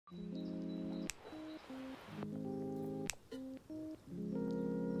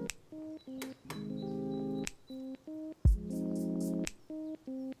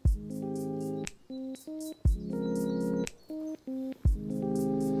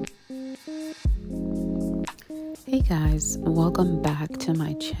Hey guys, welcome back to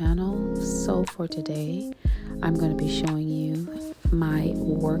my channel. So for today, I'm going to be showing you my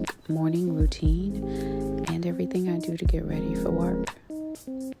work morning routine and everything I do to get ready for work.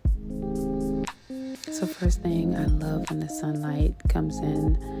 So first thing, I love when the sunlight comes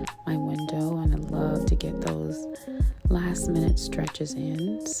in my window, and I love to get those last minute stretches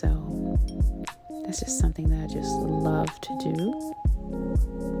in. So that's just something that I just love to do.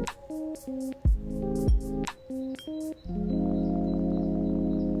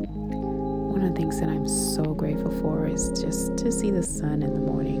 One of the things that I'm so grateful for is just to see the sun in the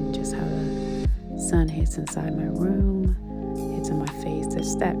morning, just how the sun hits inside my room, hits on my face.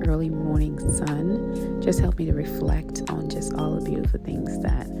 Just that early morning sun just helped me to reflect on just all the beautiful things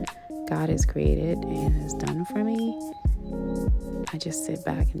that God has created and has done for me. I just sit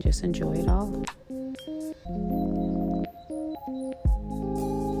back and just enjoy it all.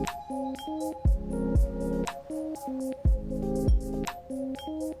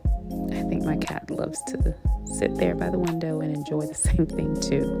 I think my cat loves to sit there by the window and enjoy the same thing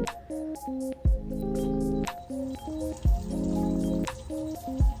too.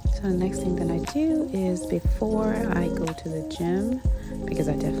 So the next thing that I do is before I go to the gym, because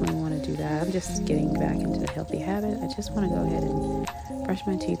I definitely want to do that. I'm just getting back into a healthy habit. I just want to go ahead and brush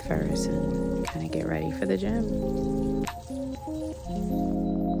my teeth first and kind of get ready for the gym.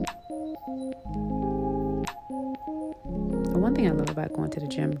 One thing I love about going to the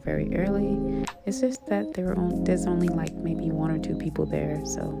gym very early is just that there's only like maybe one or two people there,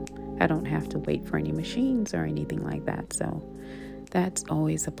 so I don't have to wait for any machines or anything like that. So that's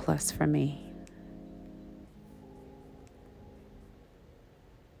always a plus for me.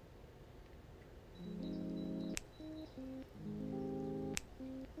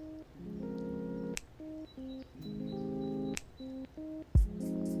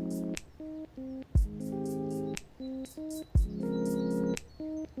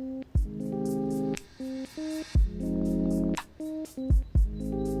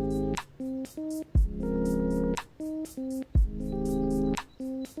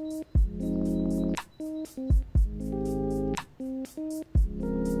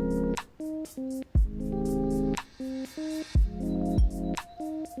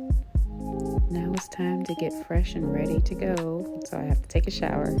 Now it's time to get fresh and ready to go, so I have to take a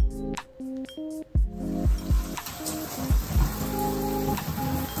shower.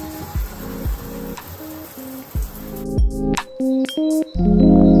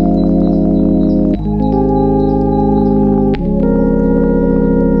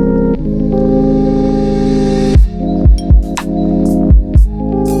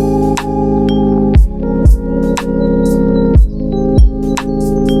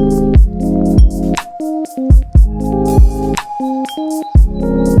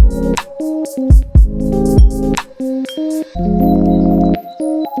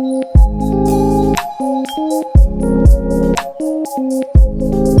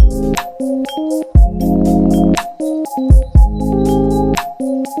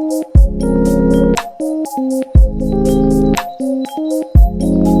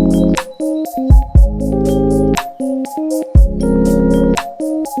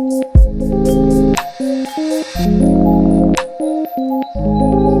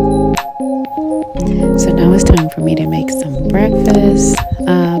 So now it's time for me to make some breakfast.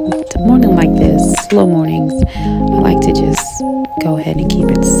 Morning like this, slow mornings, I like to just go ahead and keep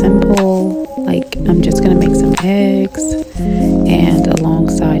it simple. Like I'm just gonna make some eggs and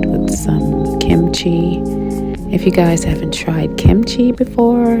alongside with some kimchi. If you guys haven't tried kimchi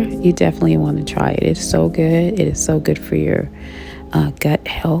before, you definitely want to try it. It's so good. It is so good for your gut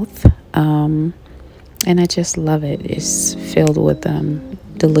health. And I just love it. It's filled with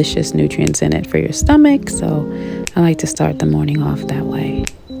delicious nutrients in it for your stomach. So I like to start the morning off that way.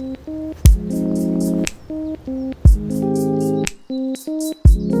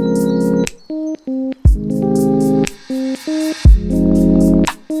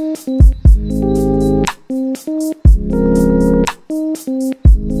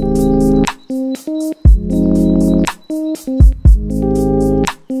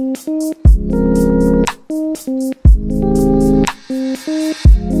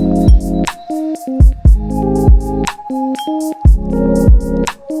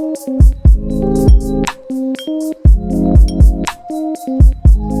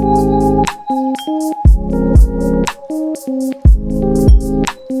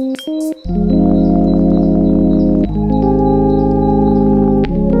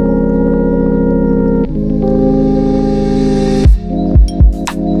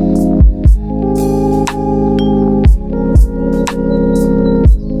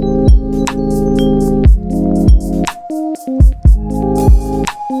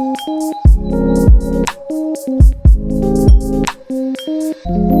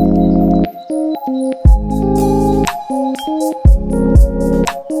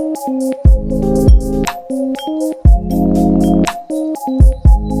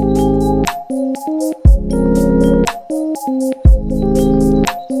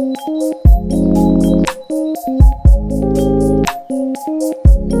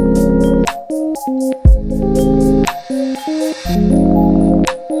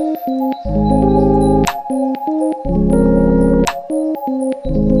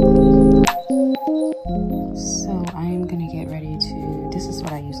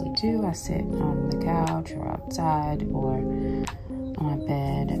 usually do. I sit on the couch or outside or on my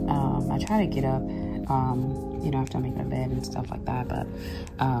bed. I try to get up, you know, after I make my bed and stuff like that, but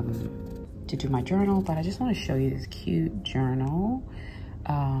to do my journal. But I just want to show you this cute journal.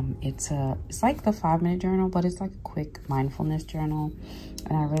 It's like the 5-minute journal, but it's like a quick mindfulness journal,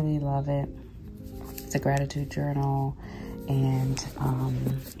 and I really love it. It's a gratitude journal, and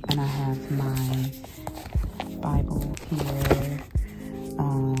I have my Bible here.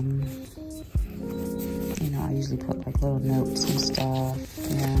 You know, I usually put like little notes and stuff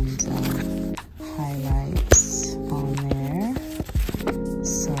and highlights on there.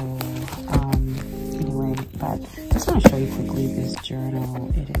 So anyway, but I just want to show you quickly this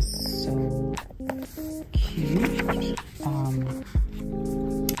journal. It is so cute.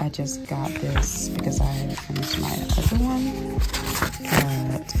 I just got this because I had finished my other one.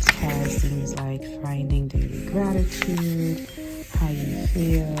 But it has things like finding daily gratitude, how you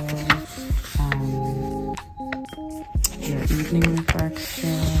feel, your evening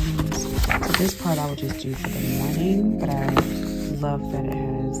reflections. So this part I would just do for the morning, but I love that it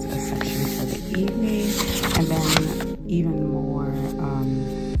has a section for the evening. And then even more,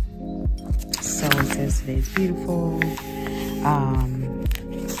 so it says today's beautiful.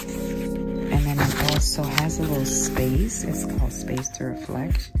 And then it also has a little space. It's called Space to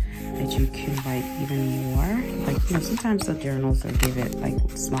Reflect, that you can write even more. Like, you know, sometimes the journals will give it like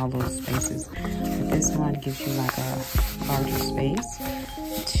small little spaces, but this one gives you like a larger space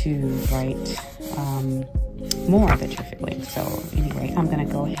to write more that you're feeling. So anyway, I'm gonna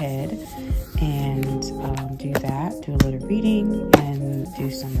go ahead and do that, do a little reading and do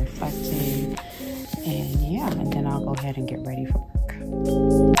some reflecting, and yeah, and then I'll go ahead and get ready for work.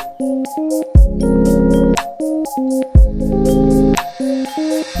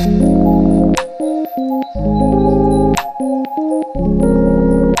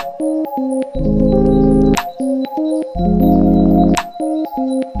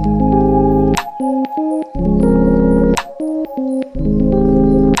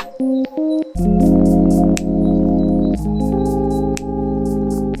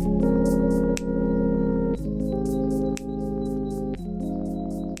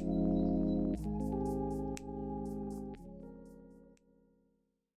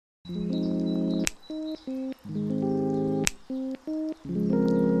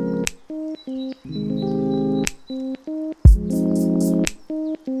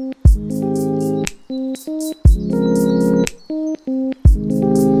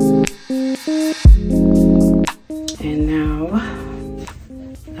 And now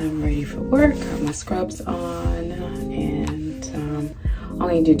I'm ready for work. Got my scrubs on, and all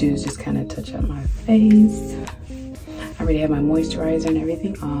I need to do is just kind of touch up my face. I already have my moisturizer and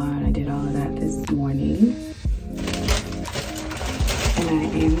everything on. I did all of that this morning. And I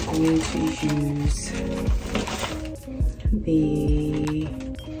am going to use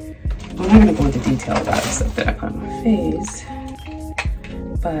I'm not going to go into detail about the stuff that I put on my face,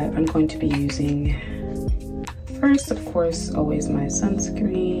 but I'm going to be using, first, of course, always my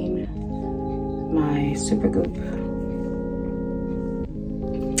sunscreen, my Super Goop,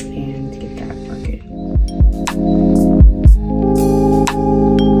 and get that working.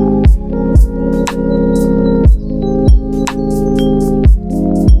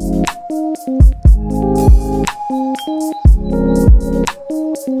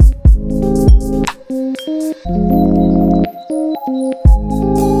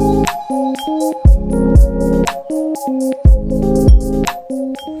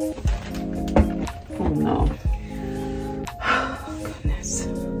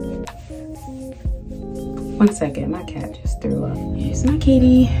 One second, my cat just threw up. Here's my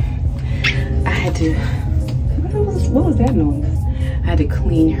kitty. I had to, what was that noise? I had to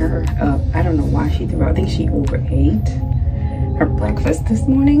clean her up. I don't know why she threw up. I think she overate her breakfast this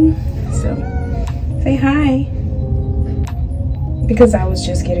morning. So, say hi. Because I was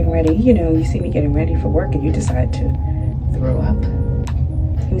just getting ready. You know, you see me getting ready for work and you decide to throw up.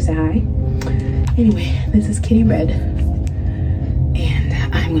 Can you say hi? Anyway, this is Kitty Red. And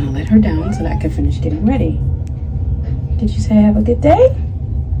I'm gonna let her down so that I can finish getting ready. Did you say have a good day?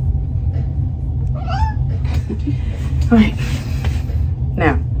 All right,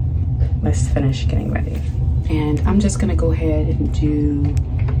 now let's finish getting ready. And I'm just gonna go ahead and do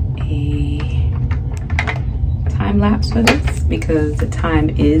a time lapse for this because the time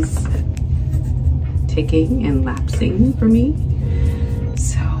is ticking and lapsing for me.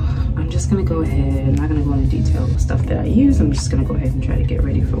 So I'm just gonna go ahead, I'm not gonna go into detail with stuff that I use. I'm just gonna go ahead and try to get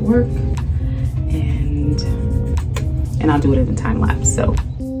ready for work, and I'll do it in the time lapse. So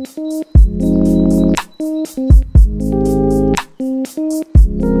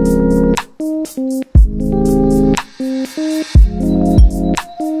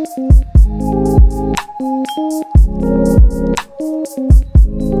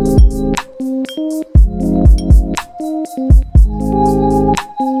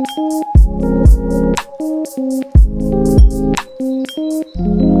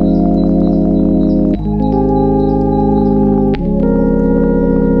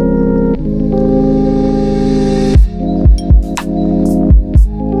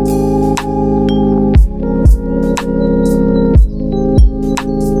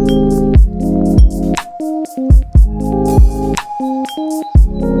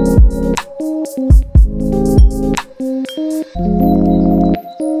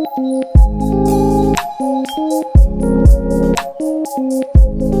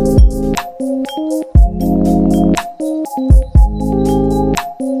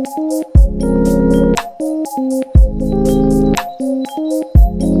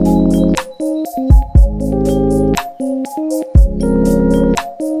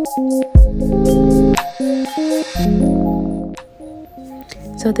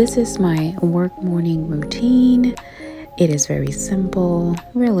So this is my work morning routine. It is very simple,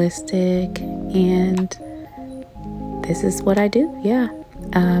 realistic, and this is what I do. Yeah.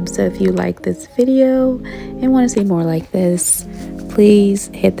 So if you like this video and want to see more like this, please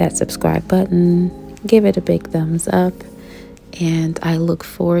hit that subscribe button, give it a big thumbs up, and I look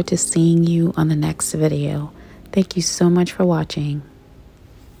forward to seeing you on the next video. Thank you so much for watching.